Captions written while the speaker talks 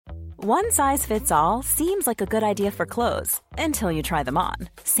One size fits all seems like a good idea for clothes until you try them on.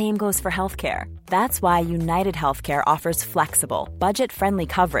 Same goes for healthcare. That's why United Healthcare offers flexible, budget-friendly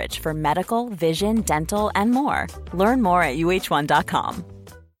coverage for medical, vision, dental, and more. Learn more at uh1.com.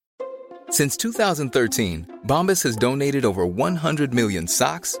 Since 2013, Bombas has donated over 100 million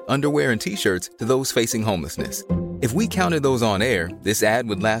socks, underwear, and T-shirts to those facing homelessness. If we counted those on air, this ad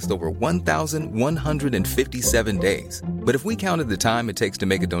would last over 1,157 days. But if we counted the time it takes to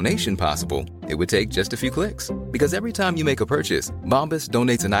make a donation possible, it would take just a few clicks. Because every time you make a purchase, Bombas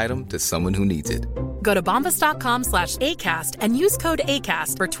donates an item to someone who needs it. Go to bombas.com/ACAST and use code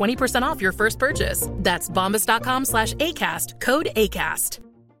ACAST for 20% off your first purchase. That's bombas.com/ACAST, code ACAST.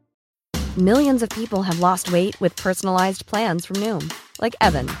 Millions of people have lost weight with personalized plans from Noom. Like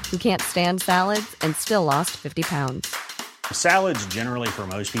Evan, who can't stand salads and still lost 50 pounds. Salads generally for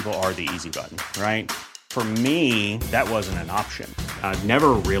most people are the easy button, right? For me, that wasn't an option. I never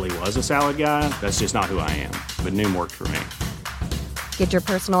really was a salad guy. That's just not who I am. But Noom worked for me. Get your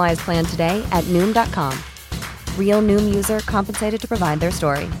personalized plan today at Noom.com. Real Noom user compensated to provide their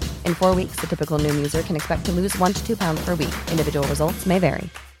story. In 4 weeks, the typical Noom user can expect to lose 1 to 2 pounds per week. Individual results may vary.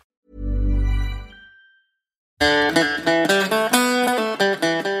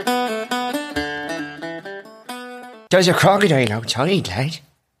 There's a crocodile outside, lad.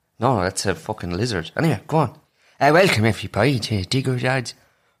 No, that's a fucking lizard. Anyway, go on. Welcome everybody to DiggerDad's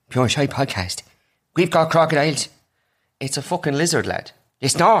Pure Shy Podcast. We've got crocodiles. It's a fucking lizard, lad.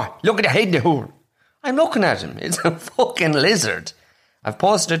 It's not. Look at the head of the whore. I'm looking at him. It's a fucking lizard. I've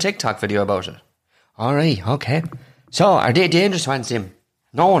posted a TikTok video about it. Alright, okay. So, are they dangerous ones, Tim?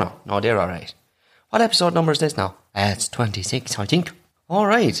 No, they're alright. What episode number is this now? It's 26, I think.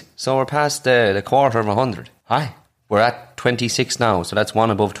 Alright, so we're past the quarter of 100. Hi. We're at 26 now, so that's one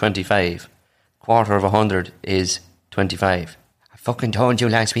above 25. Quarter of 100 is 25. I fucking told you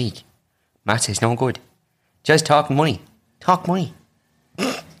last week. Maths is no good. Just talk money. Talk money.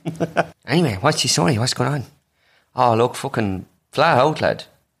 Anyway, what's your story? What's going on? Oh, look, fucking flat out, lad.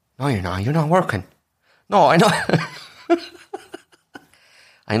 No, you're not. You're not working. No, I know.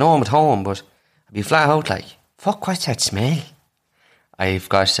 I know I'm at home, but I'd be flat out like, fuck, what's that smell? I've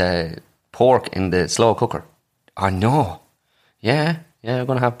got pork in the slow cooker. Oh, no. Yeah, I'm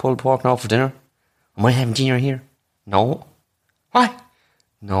going to have pulled pork now for dinner. Am I having dinner here? No. What?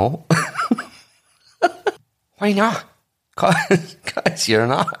 No. Why not? Because you're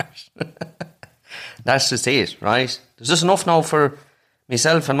not. That's just it, right? There's just enough now for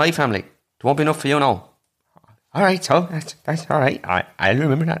myself and my family. There won't be enough for you now. All right, so that's all right. I'll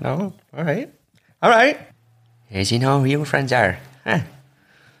remember that now. All right. As you know who your friends are. Huh?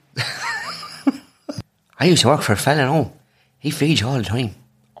 I used to work for a fella, no. He feeds you all the time.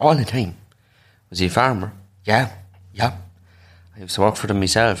 All the time. Was he a farmer? Yeah. I used to work for them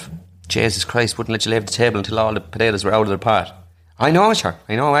myself. Jesus Christ, wouldn't let you leave the table until all the potatoes were out of the pot. I know, sir.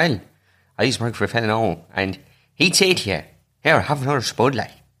 I know well. I used to work for a fella, no. And he'd say to you, here, have another spud, like.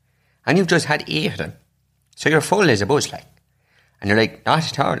 And you've just had 8 of them. So you're full as a bus, like. And you're like, not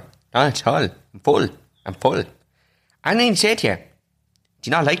at all. I'm full. And then he'd say to you, do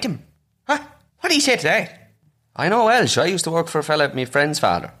you not like them? Huh? What do you say to that? I know well, so I used to work for a fella, my friend's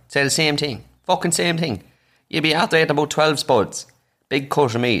father. Say the same thing. Fucking same thing. You'd be out there at about 12 spuds. Big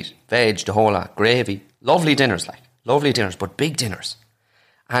cut of meat, veg, the whole lot, gravy. Lovely dinners, like. Lovely dinners, but big dinners.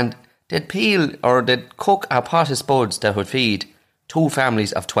 And they'd peel or they'd cook a pot of spuds that would feed 2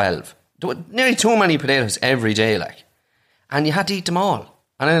 families of 12. There were nearly too many potatoes every day, like. And you had to eat them all.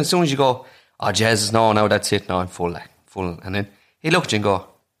 And then as soon as you go, oh, Jesus, no, that's it, no, I'm full, like. Full. And then he looked at you and go,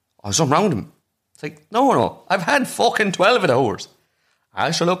 oh, something wrong with him. It's like, no, I've had fucking 12 of those.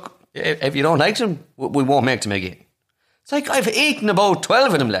 I shall look, if you don't like them, we won't make them again. It's like, I've eaten about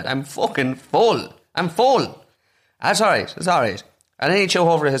 12 of them, lad. I'm fucking full. That's alright. And then he'd show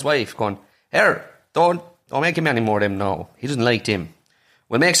over to his wife, going, here, don't make him any more of them, no. He doesn't like them.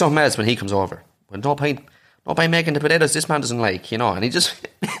 We'll make something else when he comes over. But no point making the potatoes this man doesn't like, you know. And he just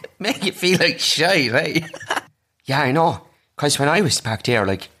make you feel like shite, eh? Yeah, I know. Because when I was back there,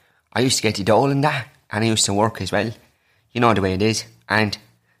 like, I used to get the dole and that, and I used to work as well. You know the way it is. And,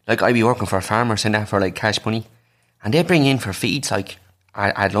 like, I'd be working for farmers and that for, like, cash money. And they bring in for feeds, like,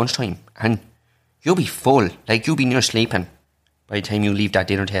 at lunchtime. And you'll be full. Like, you'll be near sleeping by the time you leave that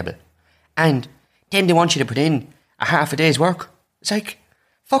dinner table. And then they want you to put in a half a day's work. It's like,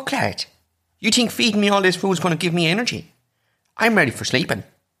 fuck that. You think feeding me all this food is going to give me energy? I'm ready for sleeping.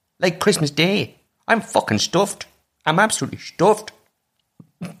 Like Christmas Day. I'm fucking stuffed. I'm absolutely stuffed.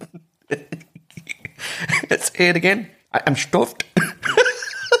 Let's say it again. I'm stuffed.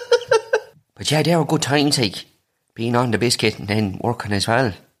 But yeah, they were good times, like being on the biscuit and then working as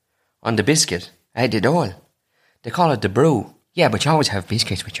well. on the biscuit. I did all. They call it the brew. Yeah, but you always have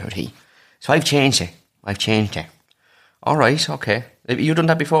biscuits with your tea. So I've changed it. All right, okay. Have you done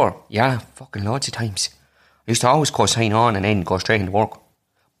that before? Yeah, fucking loads of times. I used to always go sign on and then go straight into work.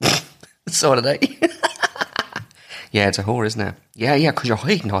 So did I. Yeah, it's a whore, isn't it? Yeah, because you're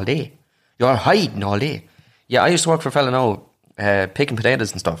hiding all day. Yeah, I used to work for a fella now, picking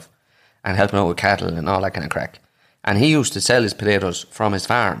potatoes and stuff, and helping out with cattle and all that kind of crack. And he used to sell his potatoes from his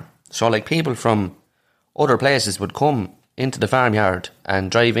farm. So, like, people from other places would come into the farmyard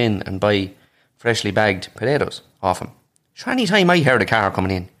and drive in and buy freshly bagged potatoes off him. So any time I heard a car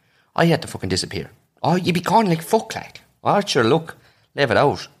coming in, I had to fucking disappear. Oh, you'd be gone like fuck, like. Oh, sure, look, leave it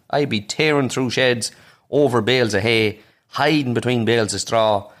out. I'd be tearing through sheds, over bales of hay, hiding between bales of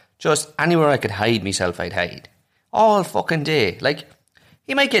straw. Just anywhere I could hide myself, I'd hide. All fucking day. Like,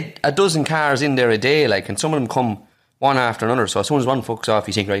 you might get a dozen cars in there a day, like, and some of them come one after another. So as soon as one fucks off,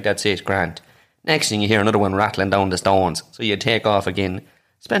 you think, right, that's it, grand. Next thing you hear another one rattling down the stones. So you take off again.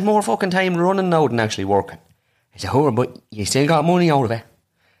 Spend more fucking time running now than actually working. It's a whore, but you still got money out of it.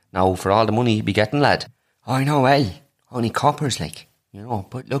 Now, for all the money you be getting, lad. I know, well, only coppers, like, you know.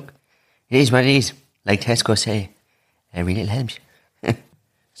 But look, it is what it is. Like Tesco say, every little helps.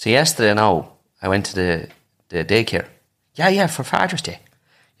 So yesterday now, I went to the daycare. Yeah, for Father's Day.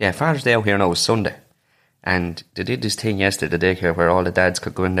 Yeah, Father's Day out here now was Sunday. And they did this thing yesterday, the daycare, where all the dads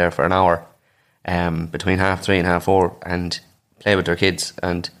could go in there for an hour between 3:30 and 4:30 and play with their kids.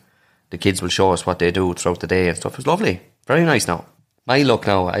 And the kids will show us what they do throughout the day and stuff. It was lovely. Very nice now. My luck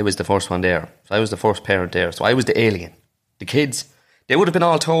now, I was the first one there. So I was the first parent there. So I was the alien. The kids, they would have been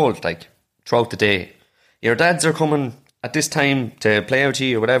all told, like, throughout the day, your dads are coming at this time to play with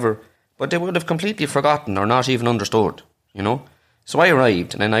you or whatever, but they would have completely forgotten or not even understood, you know. So I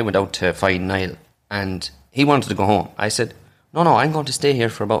arrived and then I went out to find Niall and he wanted to go home. I said, no, I'm going to stay here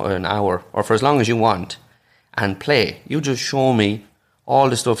for about an hour or for as long as you want and play. You just show me all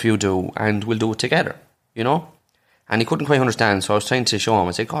the stuff you do and we'll do it together, you know. And he couldn't quite understand, so I was trying to show him.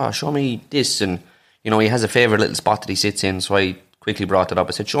 I said, show me this. And, you know, he has a favourite little spot that he sits in, so I quickly brought it up.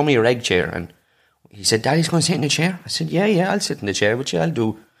 I said, show me your egg chair. And he said, Daddy's going to sit in the chair? I said, yeah, I'll sit in the chair with you. I'll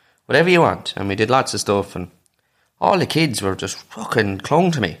do whatever you want. And we did lots of stuff. And all the kids were just fucking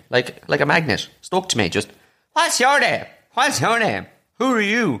clung to me, like a magnet, stuck to me. Just, what's your name? Who are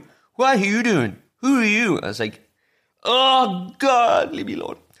you? What are you doing? Who are you? I was like, oh, God, leave me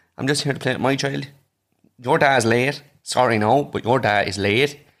alone. I'm just here to play with my child. Your dad's late. Sorry, no, but your dad is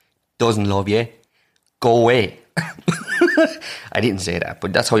late. Doesn't love you. Go away. I didn't say that,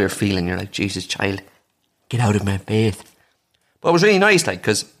 but that's how you're feeling. You're like, Jesus, child, get out of my face. But it was really nice, like,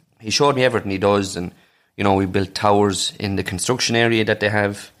 because he showed me everything he does. And, you know, we built towers in the construction area that they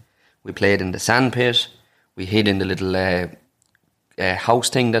have. We played in the sand pit. We hid in the little house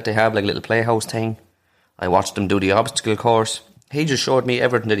thing that they have, like a little playhouse thing. I watched them do the obstacle course. He just showed me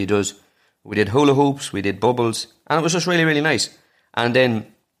everything that he does. We did hula hoops, we did bubbles, and it was just really, really nice. And then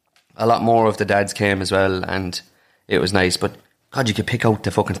a lot more of the dads came as well, and it was nice. But, God, you could pick out the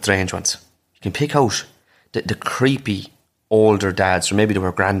fucking strange ones. You can pick out the creepy older dads, or maybe they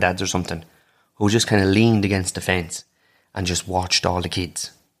were granddads or something, who just kind of leaned against the fence and just watched all the kids.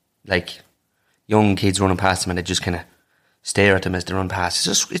 Like, young kids running past them and they just kind of stare at them as they run past.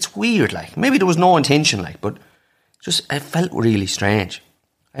 It's weird, like. Maybe there was no intention, like, but just, it felt really strange.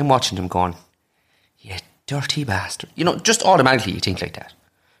 I'm watching them going, you dirty bastard. You know, just automatically you think like that.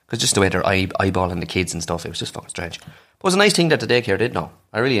 Because just the way they're eyeballing the kids and stuff, it was just fucking strange. But it was a nice thing that the daycare did now.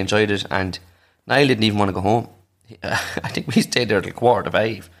 I really enjoyed it, and Niall didn't even want to go home. I think we stayed there till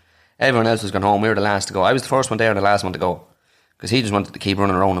 5:15. Everyone else was going home. We were the last to go. I was the first one there and the last one to go. Because he just wanted to keep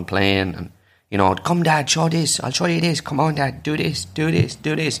running around and playing. And, you know, come, Dad, show this. I'll show you this. Come on, Dad, do this.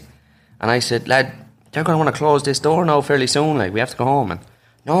 And I said, lad, they're going to want to close this door now fairly soon. Like, we have to go home. And,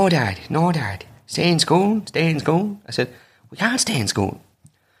 no, Dad. Stay in school. I said, we can't stay in school.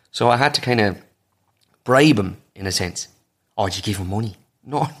 So I had to kind of bribe him, in a sense. Oh, did you give him money?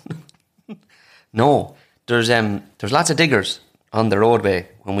 No. No. There's lots of diggers on the roadway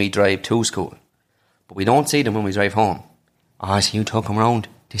when we drive to school. But we don't see them when we drive home. Oh, so you took him round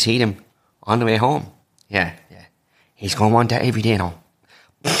to see them on the way home? Yeah. He's going to want that every day now.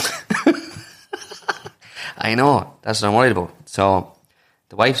 I know. That's what I'm worried about. So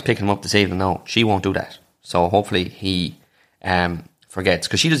the wife's picking him up this evening now. She won't do that. So hopefully he forgets,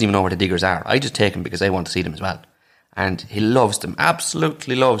 because she doesn't even know where the diggers are. I just take him because I want to see them as well. And he loves them.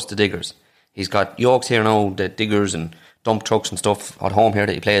 Absolutely loves the diggers. He's got yokes here now, the diggers and dump trucks and stuff at home here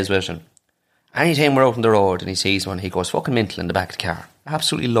that he plays with. And anytime we're out on the road and he sees one, he goes fucking mental in the back of the car.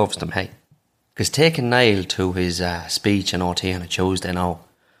 Absolutely loves them, hey. Because taking Niall to his speech and OT on a Tuesday now,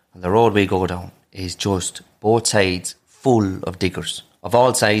 And the road we go down is just both sides full of diggers of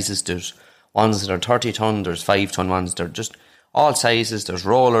all sizes. There's ones that are 30 tonne, there's 5 tonne ones, they're just all sizes. There's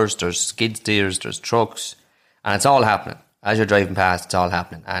rollers, there's skid steers, there's trucks, and it's all happening. As you're driving past, it's all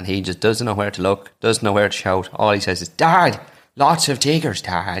happening. And he just doesn't know where to look, doesn't know where to shout. All he says is, "Dad, lots of diggers,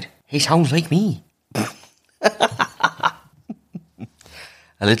 Dad. He sounds like me." A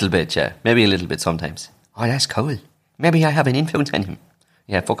little bit, yeah. Maybe a little bit sometimes. Oh, that's cool. Maybe I have an influence on him.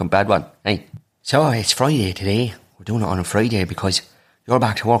 Yeah, fucking bad one. Hey. So, it's Friday today. We're doing it on a Friday because you're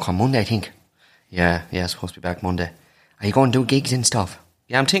back to work on Monday, I think. Yeah, supposed to be back Monday. Are you going to do gigs and stuff?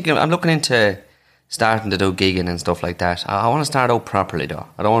 Yeah, I'm looking into starting to do gigging and stuff like that. I want to start out properly though.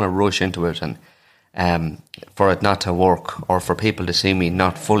 I don't want to rush into it and for it not to work, or for people to see me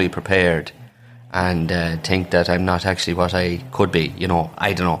not fully prepared and think that I'm not actually what I could be, you know.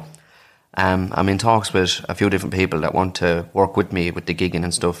 I don't know. I'm in talks with a few different people that want to work with me with the gigging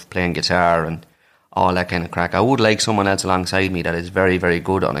and stuff, playing guitar and all that kind of crack. I would like someone else alongside me that is very, very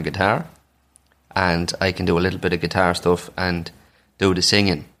good on a guitar, and I can do a little bit of guitar stuff and do the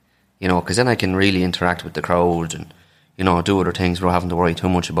singing, you know, because then I can really interact with the crowd and, you know, do other things without having to worry too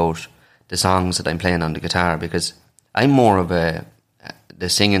much about the songs that I'm playing on the guitar, because I'm more of the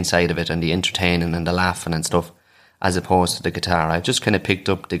singing side of it and the entertaining and the laughing and stuff, as opposed to the guitar. I've just kind of picked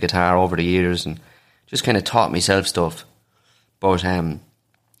up the guitar over the years and just kind of taught myself stuff. But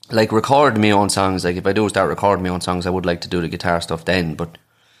like recording my own songs, like if I do start recording my own songs, I would like to do the guitar stuff then. But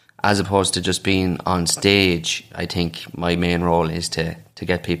as opposed to just being on stage, I think my main role is to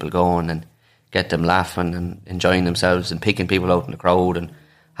get people going and get them laughing and enjoying themselves and picking people out in the crowd and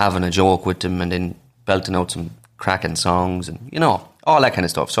having a joke with them and then belting out some cracking songs and, you know, all that kind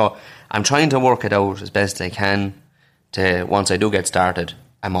of stuff. So I'm trying to work it out as best I can to, once I do get started,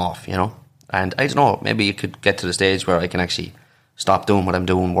 I'm off, you know. And I don't know, maybe you could get to the stage where I can actually stop doing what I'm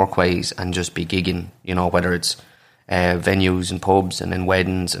doing work-wise and just be gigging, you know, whether it's venues and pubs and then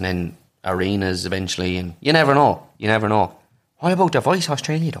weddings and then arenas eventually, and you never know. What about The Voice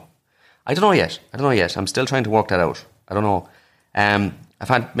Australia though? I don't know yet. I'm still trying to work that out. I don't know. I've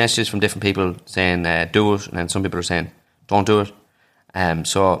had messages from different people saying do it, and then some people are saying don't do it.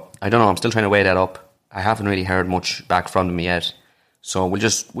 So I don't know, I'm still trying to weigh that up. I haven't really heard much back from them yet. So we'll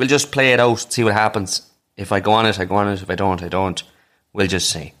just play it out, see what happens. If I go on it, I go on it. If I don't, I don't. We'll just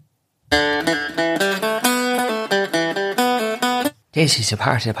see. This is a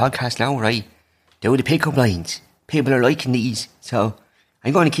part of the podcast now, right? Do the pick-up lines. People are liking these, so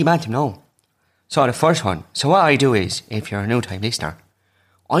I'm going to keep at them now. So the first one. So what I do is, if you're a new-time listener,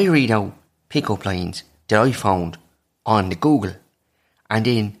 I read out pick-up lines that I found on the Google, and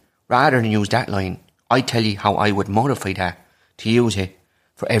then rather than use that line, I tell you how I would modify that to use it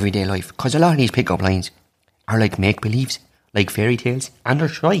for everyday life. Because a lot of these pick-up lines are like make-believes, like fairy tales, and they're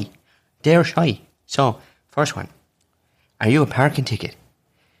shy. They're shy. So, first one. Are you a parking ticket?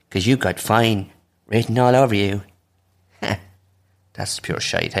 Because you got fine written all over you. That's pure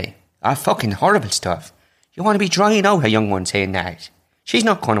shite, hey? Ah, fucking horrible stuff. You want to be drying out a young one saying that. She's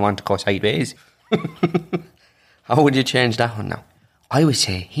not going to want to go sideways. How would you change that one now? I would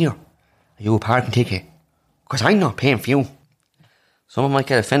say, here, are you a parking ticket? Because I'm not paying for you. Someone might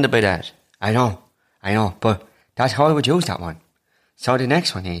get offended by that. I know, but that's how I would use that one. So the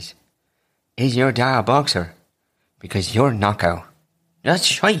next one is your dad a boxer? Because you're knockout. That's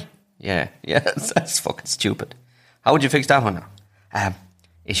shy. Yeah, that's fucking stupid. How would you fix that one now?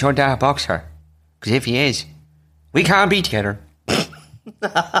 Is your dad a boxer? Because if he is, we can't be together.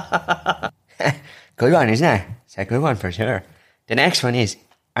 Good one, isn't it? It's a good one for sure. The next one is,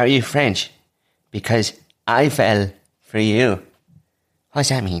 are you French? Because I fell for you. What's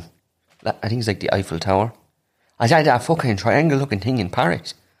that mean? I think it's like the Eiffel Tower. I said that fucking triangle looking thing in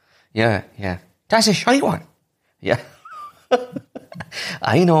Paris. Yeah. That's a shy one. Yeah.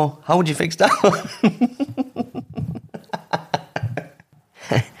 I know. How would you fix that one?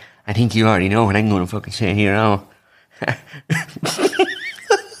 I think you already know what I'm going to fucking say here now.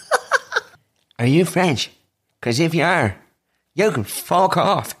 Are you French? Because if you are, you can fuck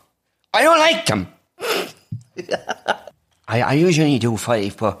off. I don't like them. I usually do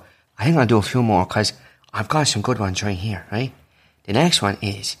 5, but I think I'll do a few more because I've got some good ones right here, right? The next one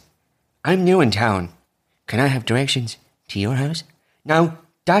is, I'm new in town. Can I have directions to your house? Now,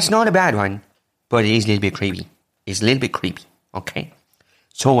 that's not a bad one, but it is a little bit creepy. It's a little bit creepy, okay?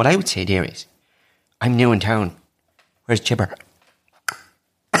 So what I would say there is, I'm new in town. Where's Chipper?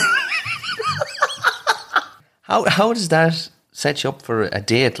 How does that set you up for a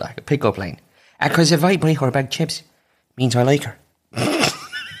date, like a pick-up line? Because if I buy her a bag of chips, means I like her.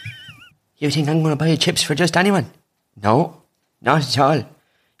 You think I'm going to buy chips for just anyone? No, not at all.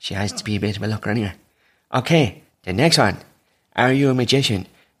 She has to be a bit of a looker anyway. Okay, the next one. Are you a magician?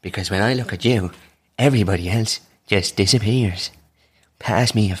 Because when I look at you, everybody else just disappears.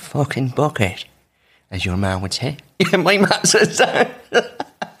 Pass me a fucking bucket, as your mum would say. Yeah, my mum says that.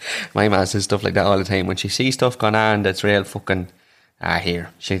 My mum says stuff like that all the time. When she sees stuff going on that's real fucking... here,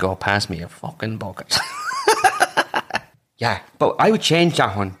 she'll go, pass me a fucking bucket. Yeah, but I would change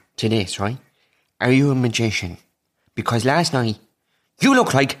that one to this, right? Are you a magician? Because last night, you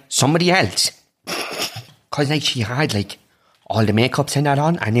look like somebody else. Because like she had like all the makeups and that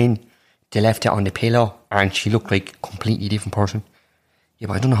on, and then they left it on the pillow, and she looked like a completely different person. Yeah,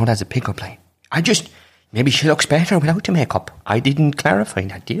 but I don't know how that's a pickup line. Maybe she looks better without the makeup. I didn't clarify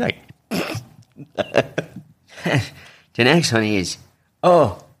that, did I? The next one is,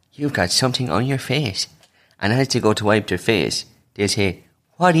 oh, you've got something on your face. And as they go to wipe their face, they say,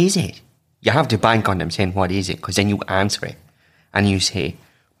 what is it? You have to bank on them saying, what is it? Because then you answer it. And you say,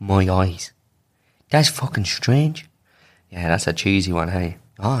 my eyes. That's fucking strange. Yeah, that's a cheesy one, hey?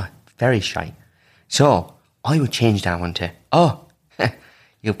 Oh, very shy. So, I would change that one to, oh,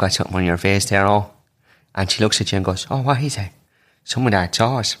 you've got something on your face there, oh. And she looks at you and goes, oh, what is it? Some of that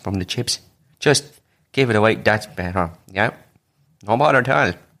sauce from the chips. Just give it a wipe, that's better. Yeah, no bother at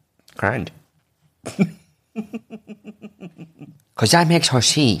all. Grand. Because that makes her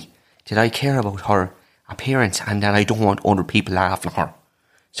see that I care about her appearance and that I don't want other people laughing at her.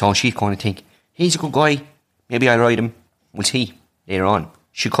 So she's going to think, he's a good guy, maybe I'll ride him. We'll see later on.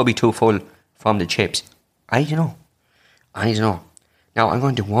 She could be too full from the chips. I don't know. Now I'm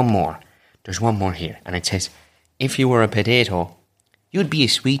going to do one more. There's one more here, and it says, if you were a potato, you'd be a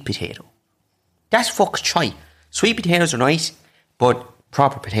sweet potato. That's fucking shy. Sweet potatoes are nice, but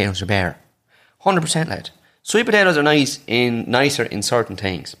proper potatoes are better. 100% lad. Sweet potatoes are nicer in certain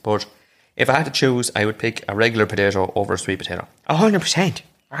things, but if I had to choose, I would pick a regular potato over a sweet potato. 100%.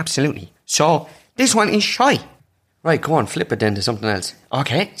 Absolutely. So, this one is shy. Right, go on, flip it then to something else.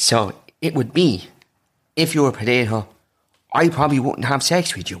 Okay, so it would be, if you were a potato, I probably wouldn't have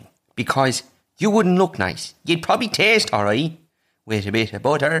sex with you, because you wouldn't look nice. You'd probably taste alright, with a bit of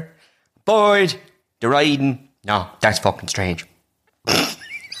butter, but the riding, no, that's fucking strange.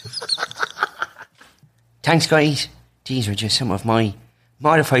 Thanks guys, these are just some of my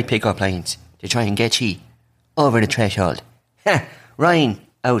modified pick-up lines to try and get you over the threshold. Ryan,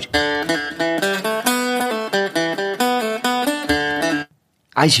 out.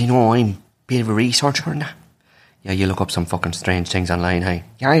 As you know, I'm a bit of a researcher now. Yeah, you look up some fucking strange things online, hey?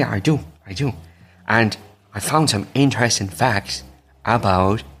 Yeah, I do. And I found some interesting facts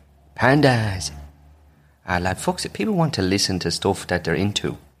about pandas. Lad, fucks it, people want to listen to stuff that they're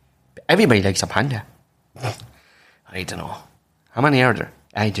into. Everybody likes a panda. I don't know. How many are there?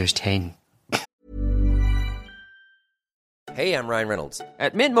 There's 10. Hey, I'm Ryan Reynolds.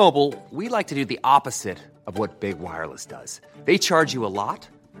 At Mint Mobile, we like to do the opposite of what Big Wireless does. They charge you a lot,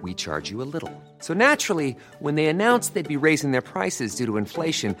 we charge you a little. So naturally, when they announced they'd be raising their prices due to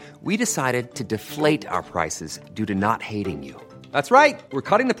inflation, we decided to deflate our prices due to not hating you. That's right. We're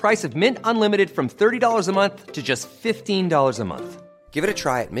cutting the price of Mint Unlimited from $30 a month to just $15 a month. Give it a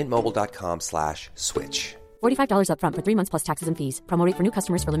try at mintmobile.com/switch. $45 up front for 3 months plus taxes and fees. Promo rate for new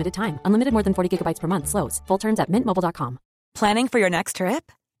customers for limited time. Unlimited more than 40 gigabytes per month. Slows full terms at mintmobile.com. Planning for your next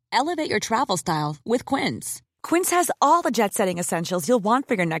trip? Elevate your travel style with Quince. Quince has all the jet-setting essentials you'll want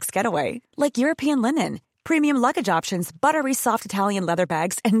for your next getaway, like European linen, premium luggage options, buttery soft Italian leather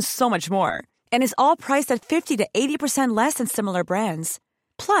bags, and so much more. And is all priced at 50 to 80% less than similar brands.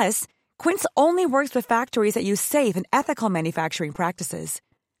 Plus, Quince only works with factories that use safe and ethical manufacturing practices.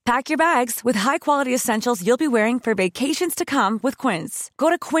 Pack your bags with high-quality essentials you'll be wearing for vacations to come with Quince.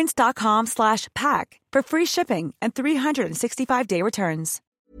 Go to quince.com/pack for free shipping and 365-day returns.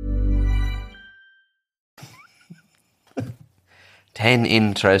 10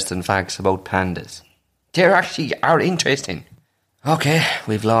 interesting facts about pandas. They actually are interesting. Okay,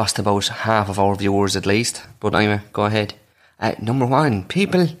 we've lost about half of our viewers at least, but anyway, go ahead. Number 1,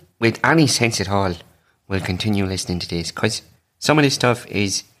 people with any sense at all will continue listening to this, because some of this stuff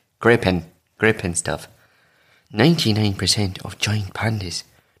is gripping stuff. 99% of giant pandas'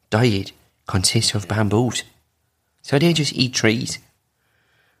 diet consists of bamboos, so they just eat trees.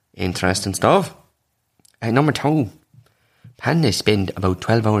 Interesting stuff. Number 2, pandas spend about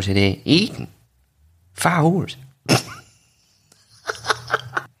 12 hours a day eating. 4 hours.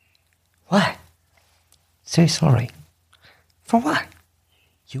 What? Say sorry. For what?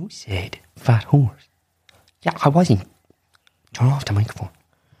 You said fat horse. Yeah, I wasn't. Turn off the microphone.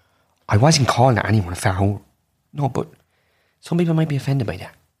 I wasn't calling anyone a fat whore. No, but some people might be offended by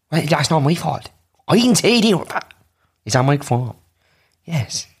that. Well, that's not my fault. I didn't say they were fat. Is that microphone on?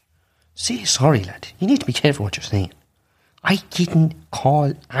 Yes. Say sorry, lad. You need to be careful what you're saying. I didn't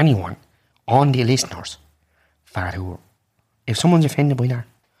call anyone on the listeners fat whore. If someone's offended by that,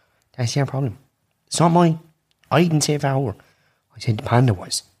 that's their problem. It's not mine. I didn't say fat whore. I said the panda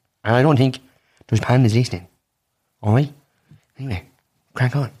was. And I don't think there's pandas listening. Alright? Anyway,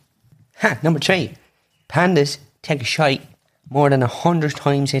 crack on. Number 3. Pandas take a shite more than 100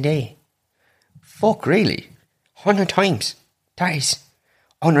 times a day. Fuck, really? 100 times? That is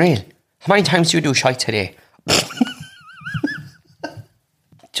unreal. How many times do you do shite today?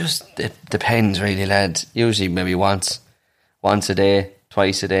 Just it depends, really, lads. Usually maybe once a day,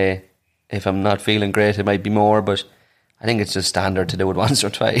 twice a day. If I'm not feeling great, it might be more, but I think it's just standard to do it once or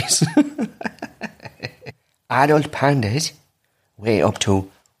twice. Adult pandas weigh up to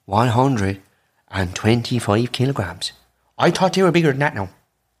 125 kilograms. I thought they were bigger than that now.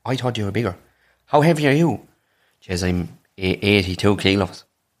 I thought they were bigger. How heavy are you? Jeez, I'm 82 kilos.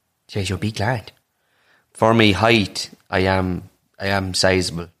 Jeez, you're a big lad. For me height, I am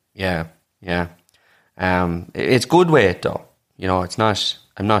sizable. Yeah. It's good weight though. You know,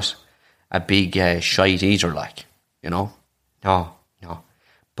 I'm not a big shite eater, like, you know. No.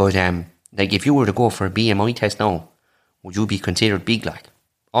 But like, if you were to go for a BMI test now, would you be considered big, like?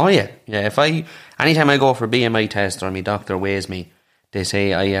 Oh yeah. Anytime I go for a BMI test or my doctor weighs me, they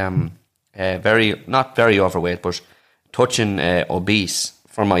say I am not very overweight, but touching obese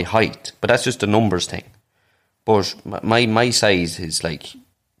for my height. But that's just a numbers thing. But my size is like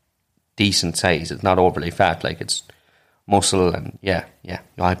decent size. It's not overly fat. Like, it's muscle and yeah. You're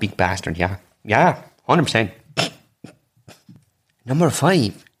a big bastard. Yeah, 100%. Number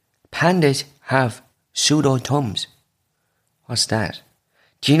 5. Pandas have pseudo thumbs. What's that?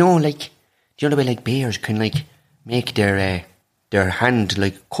 Do you know the way like bears can like make their hand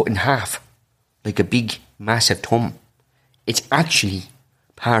like cut in half, like a big massive thumb? It's actually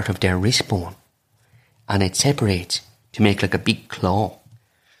part of their wrist bone, and it separates to make like a big claw.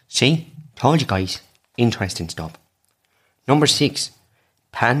 See? Told you guys. Interesting stuff. Number 6.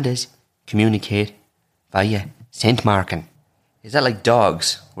 Pandas communicate via scent marking. Is that like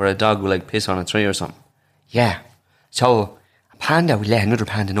dogs, where a dog will like piss on a tree or something? Yeah. So a panda will let another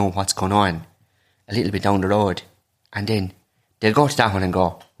panda know what's going on a little bit down the road, and then they'll go to that one and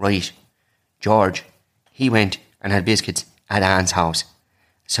go, right, George, he went and had biscuits at Anne's house.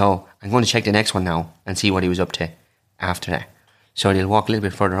 So I'm going to check the next one now and see what he was up to after that. So they'll walk a little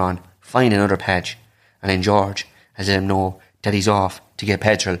bit further on, find another patch, and then George has let him know that he's off to get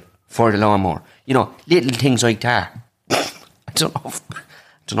petrol for the lawnmower. You know, little things like that. I don't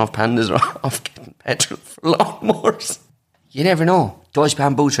know if pandas are off getting petrol for lawnmowers. You never know. Those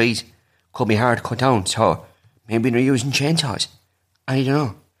bamboo trees could be hard to cut down, so maybe they're using chainsaws. I don't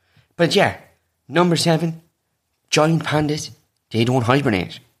know. But yeah, number 7, giant pandas, they don't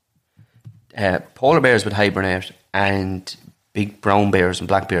hibernate. Polar bears would hibernate, and big brown bears and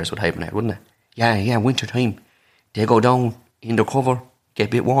black bears would hibernate, wouldn't they? Yeah, winter time. They go down in their cover, get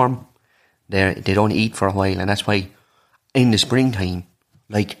a bit warm. They don't eat for a while, and that's why in the springtime,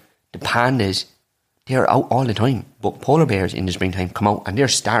 like, the pandas, they're out all the time. But polar bears in the springtime come out and they're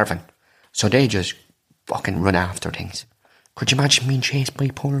starving. So they just fucking run after things. Could you imagine being chased by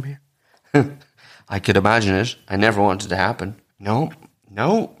a polar bear? I could imagine it. I never wanted it to happen. No.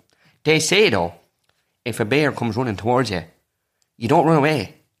 They say, though, if a bear comes running towards you, you don't run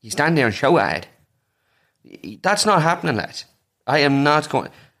away. You stand there and shout at it. That's not happening, lads. I am not going...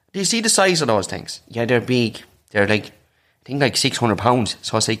 Do you see the size of those things? Yeah, they're big. They're like, I think like 600 pounds.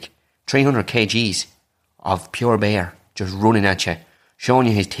 So it's like 300 kgs of pure bear just running at you, showing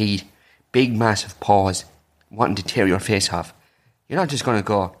you his teeth, big massive paws, wanting to tear your face off. You're not just going to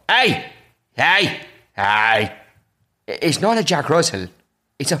go, hey. It's not a Jack Russell.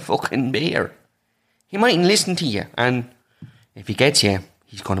 It's a fucking bear. He mightn't listen to you, and if he gets you,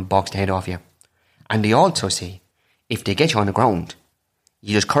 he's going to box the head off you. And they also say, if they get you on the ground,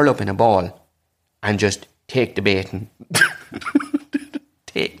 you just curl up in a ball and just take the bait and...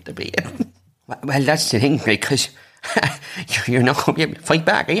 take the bait. Well, that's the thing, because you're not going to be able to fight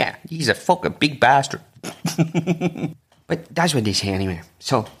back. Yeah, he's a fucking big bastard. But that's what they say anyway.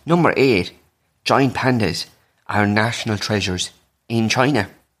 So, number 8, giant pandas are national treasures in China.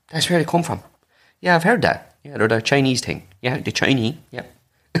 That's where they come from. Yeah, I've heard that. Yeah, they're the Chinese thing. Yeah, the Chinese. Yeah.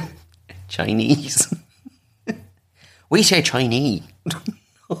 Chinese. We say Chinese. No.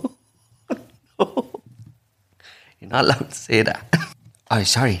 You're not allowed to say that. Oh,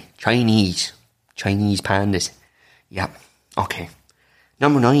 sorry. Chinese pandas. Yeah. Okay.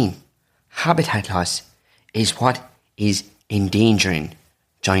 Number 9. Habitat loss is what is endangering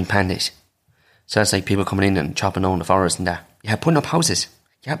giant pandas. So that's like people coming in and chopping down the forest and that. Yeah, putting up houses.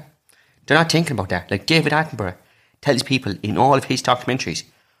 Yep. They're not thinking about that. Like David Attenborough tells people in all of his documentaries,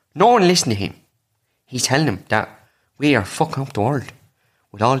 no one listen to him. He's telling them that we are fucking up the world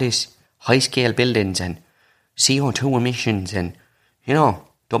with all these high-scale buildings and CO2 emissions and,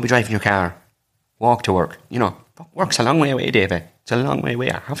 don't be driving your car. Walk to work. Work's a long way away, David. It's a long way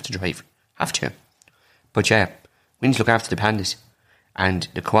away. I have to drive. Have to. But yeah, we need to look after the pandas and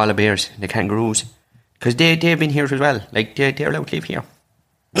the koala bears and the kangaroos because they've been here as well. Like, they're allowed to live here.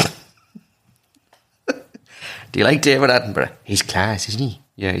 Do you like David Attenborough? He's class, isn't he?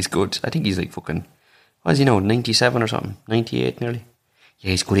 Yeah, he's good. I think he's like fucking, what is he now, 97 or something? 98 nearly.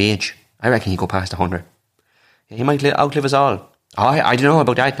 Yeah, he's good age. I reckon he'll go past 100. Yeah, he might outlive us all. Oh, I don't know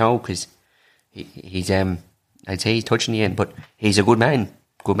about that now, because he's, I'd say he's touching the end, but he's a good man.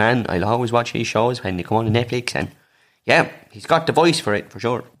 Good man. I'll always watch his shows when they come on Netflix, and yeah, he's got the voice for it, for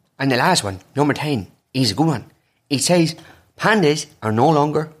sure. And the last one, number 10, is a good one. It says, pandas are no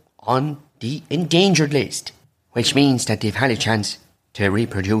longer on the endangered list, which means that they've had a chance to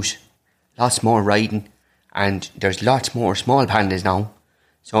reproduce. Lots more riding, and there's lots more small pandas now,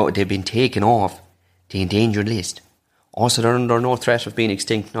 so they've been taken off the endangered list. Also, they're under no threat of being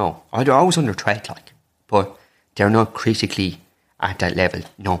extinct now. They're always under threat, but they're not critically at that level,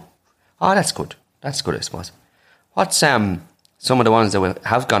 no. Oh, that's good. That's good, I suppose. What's some of the ones that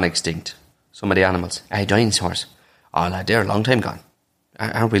have gone extinct? Some of the animals? Dinosaurs. Oh, lad, they're a long time gone.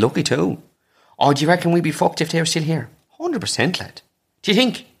 Aren't we lucky too? Oh, do you reckon we'd be fucked if they were still here? 100%, lad. Do you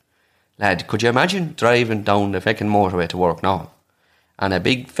think? Lad, could you imagine driving down the feckin' motorway to work now and a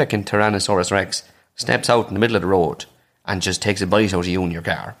big feckin' Tyrannosaurus Rex steps out in the middle of the road and just takes a bite out of you in your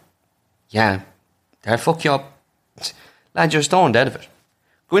car? Yeah, they'll fuck you up. Lad, you're stone dead of it.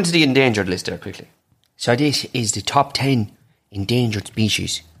 Go into the endangered list there quickly. So this is the top 10 endangered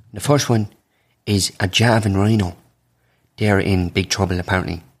species. The first one is a Javan rhino. They're in big trouble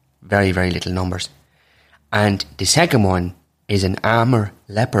apparently. Very, very little numbers. And the second one is an Amur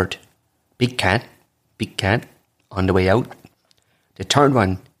leopard. Big cat, on the way out. The third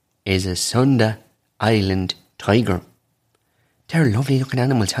one is a Sunda Island tiger. They're lovely looking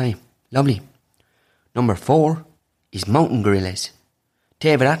animals, hey? Lovely. Number 4 is mountain gorillas.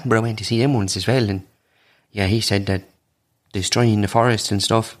 David Attenborough went to see them once as well, and yeah, he said that destroying the forests and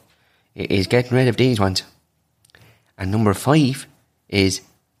stuff is getting rid of these ones. And number 5 is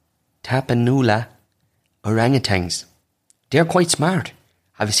Tapanula orangutans. They're quite smart.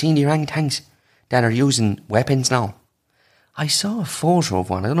 Have you seen the orangutans that are using weapons now? I saw a photo of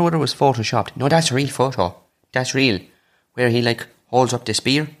one. I don't know whether it was photoshopped. No, that's a real photo. That's real. Where he holds up the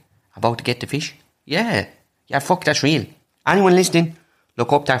spear about to get the fish. Yeah, fuck, that's real. Anyone listening,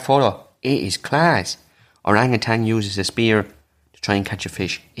 look up that photo. It is class. Orangutan uses a spear to try and catch a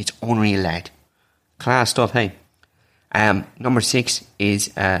fish. It's unreal, lad. Class stuff, hey. Number 6 is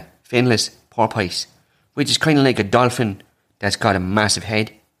finless porpoise, which is kind of like a dolphin that's got a massive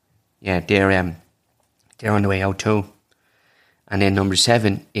head. Yeah, they're on the way out too. And then number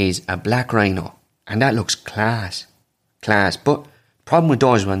 7 is a black rhino, and that looks class. But problem with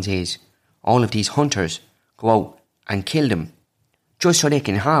those ones is all of these hunters go out and kill them just so they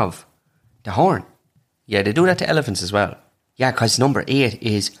can have the horn. Yeah, they do that to elephants as well. Yeah, because number 8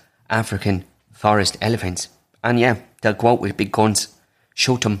 is African forest elephants. And yeah, they'll go out with big guns,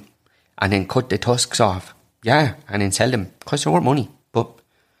 shoot them, and then cut the tusks off. Yeah, and then sell them, because they're worth money. But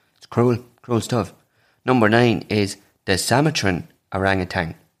it's cruel stuff. Number 9 is the Sumatran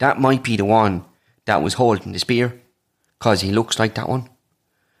orangutan. That might be the one that was holding the spear, because he looks like that one.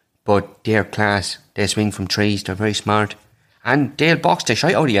 But they're class. They swing from trees, they're very smart. And they'll box the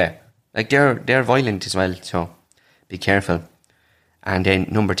shite out of you. They're violent as well, so be careful. And then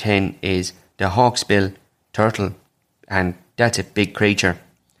number 10 is the hawksbill turtle. And that's a big creature.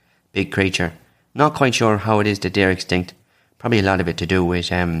 Not quite sure how it is that they're extinct. Probably a lot of it to do with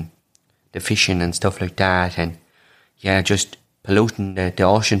the fishing and stuff like that. And yeah, just polluting the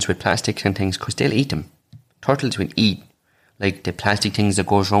oceans with plastics and things, because they'll eat them. Turtles will eat the plastic things that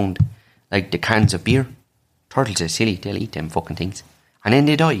goes round, like the cans of beer. Turtles are silly, they'll eat them fucking things. And then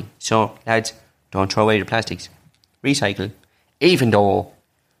they die. So, lads, don't throw away your plastics. Recycle. Even though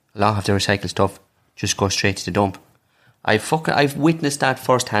a lot of the recycled stuff just goes straight to the dump. I've witnessed that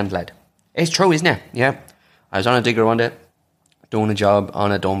firsthand, lad. It's true, isn't it? Yeah. I was on a digger one day, doing a job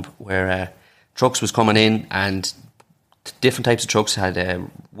on a dump where trucks was coming in, and different types of trucks had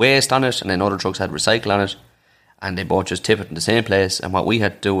waste on it, and then other trucks had recycle on it, and they both just tip it in the same place. And what we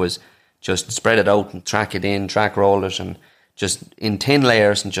had to do was just spread it out and track roll it, and just in thin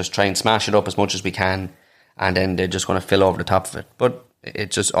layers, and just try and smash it up as much as we can, and then they're just going to fill over the top of it. But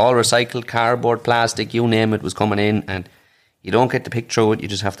it's just all recycled, cardboard, plastic, you name it, was coming in, and You don't get to pick through it, you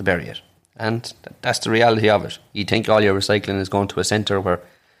just have to bury it. And that's the reality of it. You think all your recycling is going to a centre where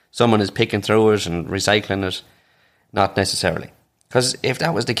someone is picking through it and recycling it. Not necessarily. Because if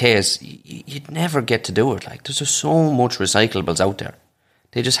that was the case, you'd never get to do it. Like, there's just so much recyclables out there.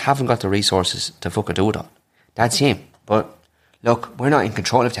 They just haven't got the resources to fucking do it all. That's him. But look, we're not in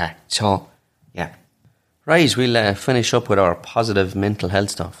control of that. So, yeah. Right, we'll finish up with our positive mental health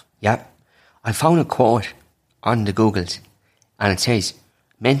stuff. Yeah. I found a quote on the Googles, and it says,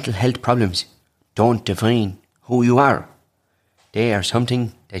 mental health problems don't define who you are. They are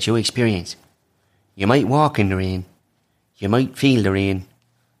something that you experience. You might walk in the rain, you might feel the rain,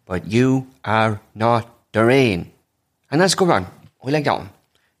 but you are not the rain. And that's a good one. We like that one.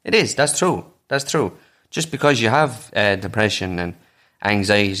 It is, that's true. That's true. Just because you have depression and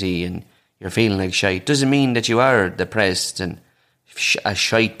anxiety and you're feeling like shite doesn't mean that you are depressed and a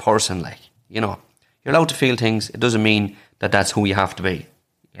shite person, like, you know. You're allowed to feel things. It doesn't mean that that's who you have to be,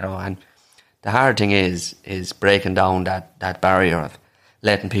 you know. And the hard thing is breaking down that barrier of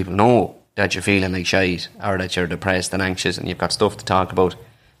letting people know that you're feeling like shite or that you're depressed and anxious and you've got stuff to talk about,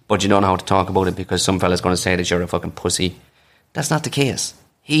 but you don't know how to talk about it because some fella's going to say that you're a fucking pussy. That's not the case.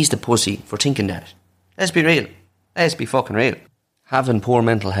 He's the pussy for thinking that. Let's be real. Let's be fucking real. Having poor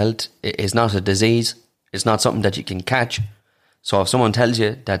mental health is not a disease. It's not something that you can catch. So if someone tells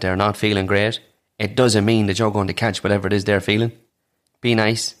you that they're not feeling great, it doesn't mean that you're going to catch whatever it is they're feeling. Be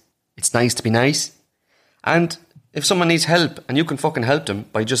nice. It's nice to be nice. And if someone needs help and you can fucking help them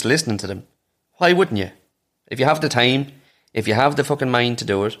by just listening to them, why wouldn't you? If you have the time, if you have the fucking mind to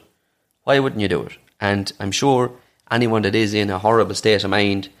do it, why wouldn't you do it? And I'm sure anyone that is in a horrible state of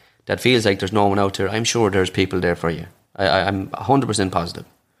mind that feels like there's no one out there, I'm sure there's people there for you. I'm 100% positive.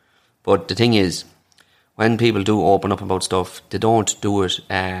 But the thing is, when people do open up about stuff, they don't do it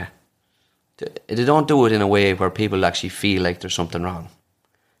they don't do it in a way where people actually feel like there's something wrong.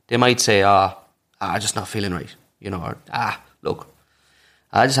 They might say, I'm just not feeling right, you know, or, look,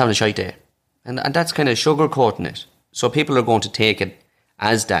 I just having a shite day. And that's kind of sugarcoating it. So people are going to take it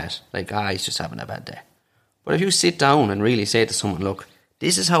as that, like, he's just having a bad day. But if you sit down and really say to someone, look,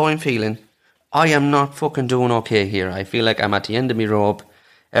 this is how I'm feeling. I am not fucking doing okay here. I feel like I'm at the end of my rope.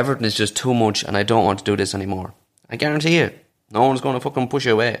 Everything is just too much and I don't want to do this anymore. I guarantee you, no one's going to fucking push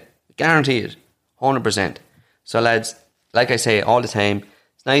you away. Guarantee it. 100%. So lads, like I say all the time,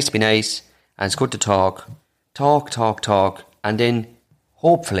 it's nice to be nice and it's good to talk. Talk. And then,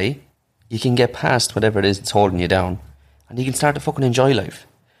 hopefully, you can get past whatever it is that's holding you down and you can start to fucking enjoy life.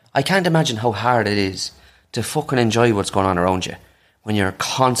 I can't imagine how hard it is to fucking enjoy what's going on around you when you're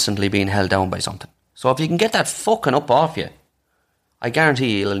constantly being held down by something. So if you can get that fucking up off you, I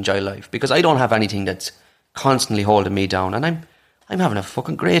guarantee you'll enjoy life, because I don't have anything that's constantly holding me down and I'm having a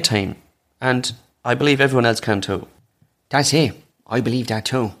fucking great time, and I believe everyone else can too. That's it. I believe that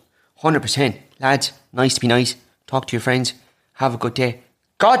too. 100%. Lads, nice to be nice. Talk to your friends. Have a good day.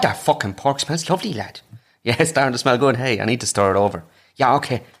 God, that fucking pork smells lovely, lad. Yeah, it's starting to smell good. Hey, I need to stir it over. Yeah,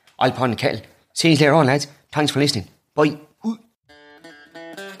 okay. I'll put on the kettle. See you later on, lads. Thanks for listening. Bye.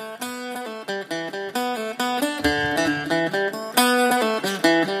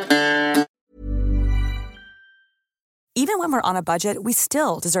 Even when we're on a budget, we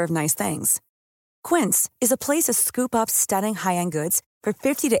still deserve nice things. Quince is a place to scoop up stunning high-end goods for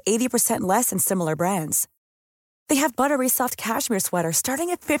 50 to 80% less than similar brands. They have buttery soft cashmere sweaters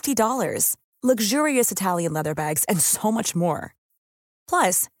starting at $50, luxurious Italian leather bags, and so much more.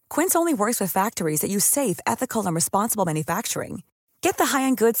 Plus, Quince only works with factories that use safe, ethical, and responsible manufacturing. Get the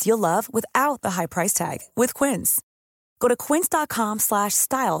high-end goods you'll love without the high price tag with Quince. Go to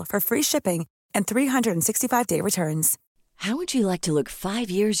quince.com/style for free shipping and 365-day returns. How would you like to look 5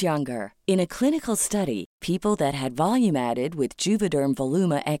 years younger? In a clinical study, people that had volume added with Juvederm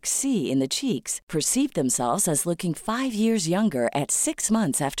Voluma XC in the cheeks perceived themselves as looking 5 years younger at 6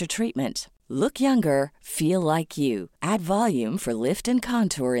 months after treatment. Look younger, feel like you. Add volume for lift and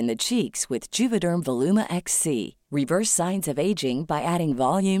contour in the cheeks with Juvederm Voluma XC. Reverse signs of aging by adding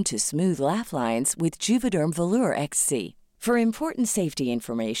volume to smooth laugh lines with Juvederm Volure XC. For important safety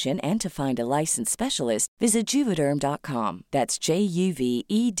information and to find a licensed specialist, visit Juvederm.com. That's JUVEDERM.com.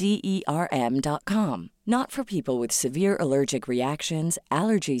 Not for people with severe allergic reactions,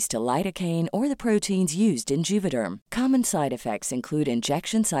 allergies to lidocaine, or the proteins used in Juvederm. Common side effects include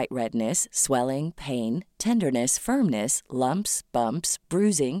injection site redness, swelling, pain, tenderness, firmness, lumps, bumps,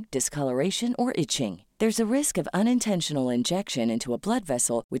 bruising, discoloration, or itching. There's a risk of unintentional injection into a blood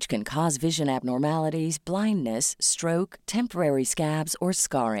vessel, which can cause vision abnormalities, blindness, stroke, temporary scabs, or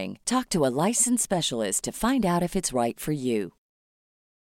scarring. Talk to a licensed specialist to find out if it's right for you.